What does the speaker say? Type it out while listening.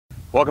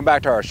Welcome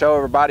back to our show,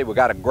 everybody. We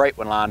got a great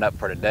one lined up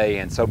for today,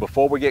 and so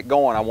before we get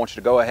going, I want you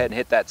to go ahead and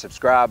hit that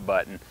subscribe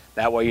button.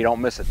 That way you don't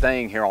miss a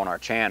thing here on our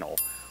channel.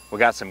 We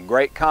got some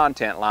great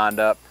content lined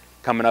up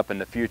coming up in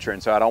the future,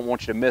 and so I don't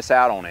want you to miss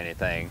out on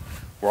anything.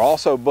 We're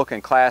also booking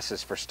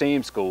classes for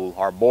STEAM School,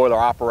 our boiler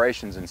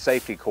operations and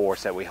safety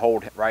course that we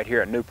hold right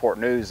here at Newport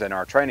News in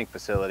our training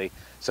facility.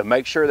 So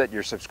make sure that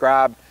you're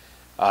subscribed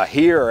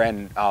here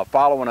and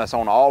following us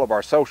on all of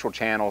our social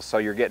channels so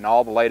you're getting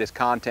all the latest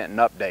content and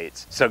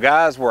updates. So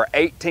guys, we're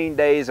 18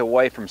 days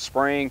away from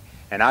spring,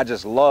 and I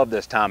just love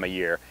this time of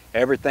year.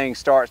 Everything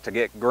starts to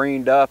get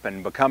greened up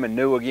and becoming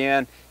new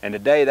again, and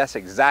today that's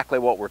exactly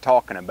what we're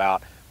talking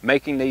about,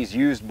 making these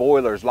used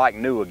boilers like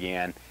new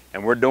again,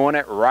 and we're doing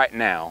it right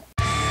now.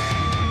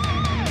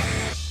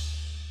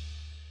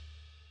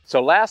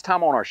 So last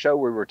time on our show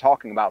we were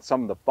talking about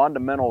some of the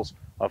fundamentals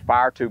of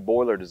fire tube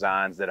boiler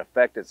designs that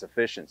affect its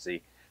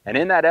efficiency. And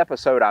in that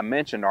episode, I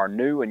mentioned our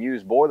new and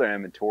used boiler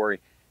inventory,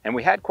 and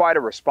we had quite a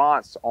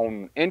response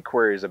on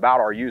inquiries about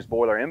our used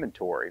boiler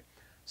inventory.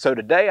 So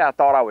today I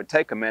thought I would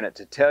take a minute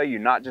to tell you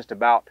not just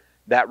about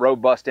that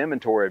robust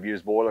inventory of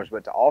used boilers,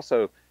 but to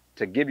also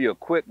to give you a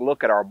quick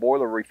look at our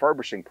boiler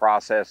refurbishing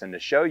process and to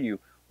show you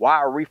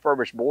why a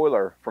refurbished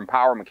boiler from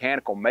Power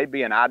Mechanical may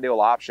be an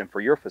ideal option for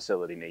your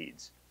facility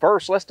needs.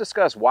 First, let's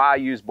discuss why a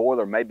used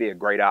boiler may be a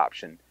great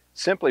option.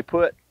 Simply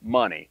put,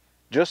 money.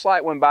 Just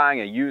like when buying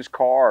a used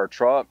car or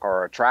truck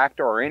or a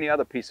tractor or any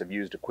other piece of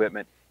used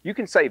equipment, you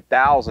can save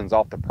thousands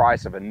off the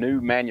price of a new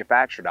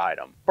manufactured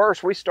item.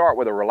 First, we start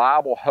with a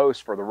reliable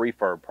host for the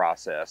refurb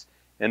process.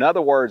 In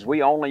other words,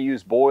 we only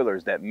use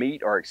boilers that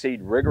meet or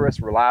exceed rigorous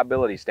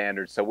reliability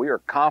standards, so we are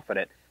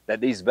confident that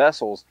these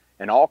vessels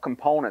and all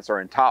components are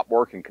in top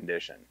working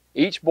condition.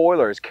 Each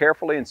boiler is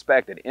carefully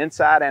inspected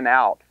inside and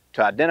out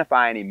to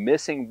identify any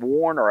missing,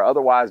 worn, or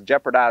otherwise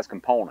jeopardized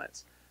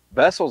components.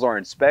 Vessels are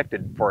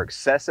inspected for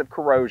excessive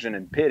corrosion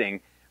and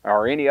pitting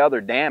or any other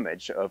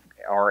damage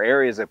or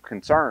areas of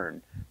concern.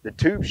 The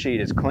tube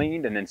sheet is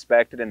cleaned and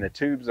inspected, and the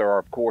tubes are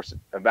of course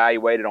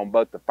evaluated on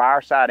both the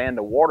fire side and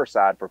the water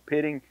side for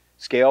pitting,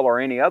 scale, or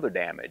any other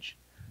damage.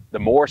 The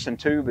Morrison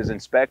tube is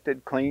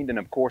inspected, cleaned, and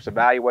of course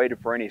evaluated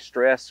for any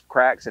stress,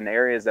 cracks, and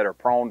areas that are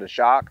prone to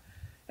shock.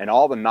 And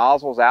all the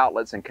nozzles,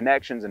 outlets, and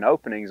connections and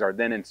openings are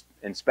then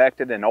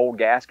inspected and old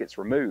gaskets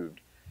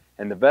removed.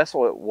 And the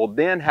vessel will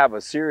then have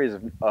a series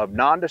of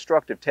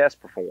non-destructive tests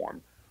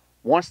performed.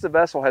 Once the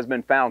vessel has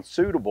been found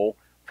suitable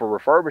for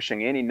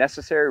refurbishing, any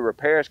necessary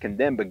repairs can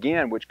then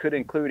begin, which could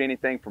include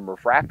anything from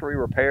refractory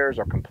repairs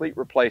or complete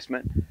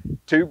replacement,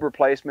 tube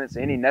replacements,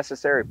 any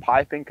necessary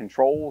piping,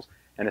 controls,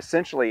 and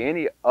essentially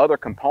any other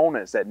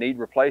components that need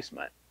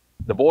replacement.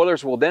 The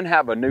boilers will then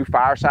have a new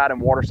fireside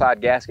and waterside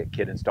gasket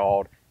kit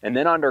installed and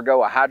then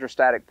undergo a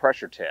hydrostatic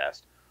pressure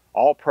test.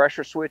 All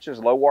pressure switches,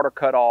 low water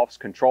cutoffs,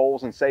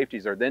 controls, and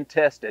safeties are then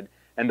tested,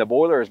 and the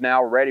boiler is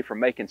now ready for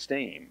making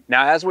steam.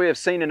 Now, as we have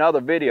seen in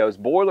other videos,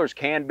 boilers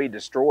can be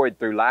destroyed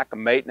through lack of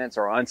maintenance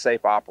or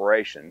unsafe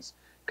operations.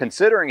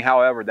 Considering,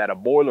 however, that a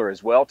boiler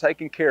is well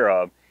taken care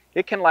of,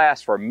 it can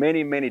last for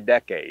many, many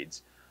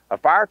decades. A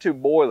fire tube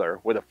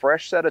boiler with a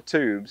fresh set of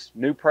tubes,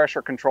 new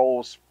pressure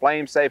controls,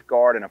 flame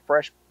safeguard, and a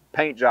fresh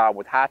paint job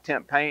with high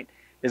temp paint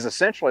is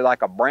essentially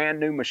like a brand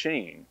new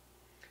machine.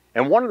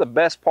 And one of the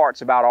best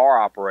parts about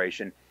our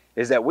operation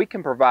is that we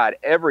can provide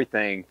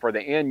everything for the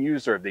end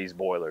user of these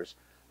boilers.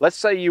 Let's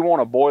say you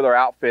want a boiler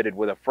outfitted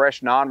with a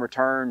fresh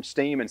non-return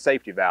steam and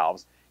safety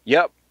valves.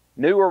 Yep,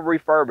 new or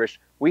refurbished,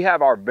 we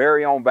have our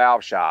very own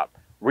valve shop,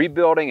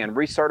 rebuilding and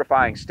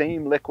recertifying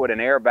steam, liquid,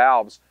 and air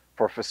valves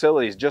for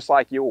facilities just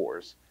like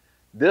yours.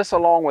 This,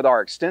 along with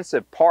our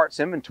extensive parts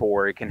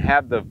inventory, can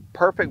have the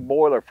perfect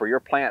boiler for your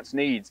plant's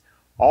needs,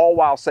 all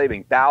while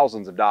saving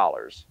thousands of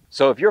dollars.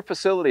 So if your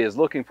facility is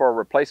looking for a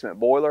replacement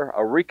boiler,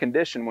 a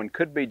reconditioned one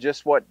could be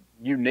just what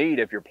you need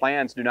if your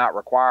plans do not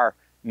require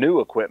new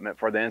equipment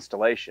for the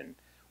installation.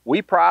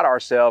 We pride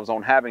ourselves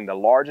on having the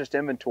largest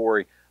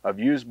inventory of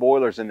used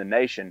boilers in the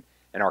nation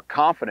and are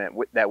confident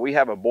that we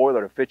have a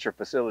boiler to fit your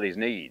facility's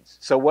needs.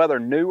 So whether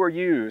new or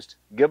used,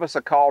 give us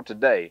a call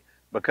today,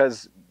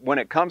 because when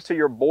it comes to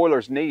your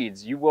boiler's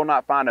needs, you will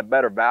not find a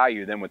better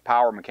value than with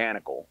Power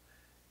Mechanical.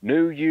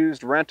 New,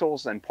 used,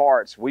 rentals, and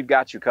parts, we've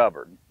got you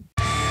covered.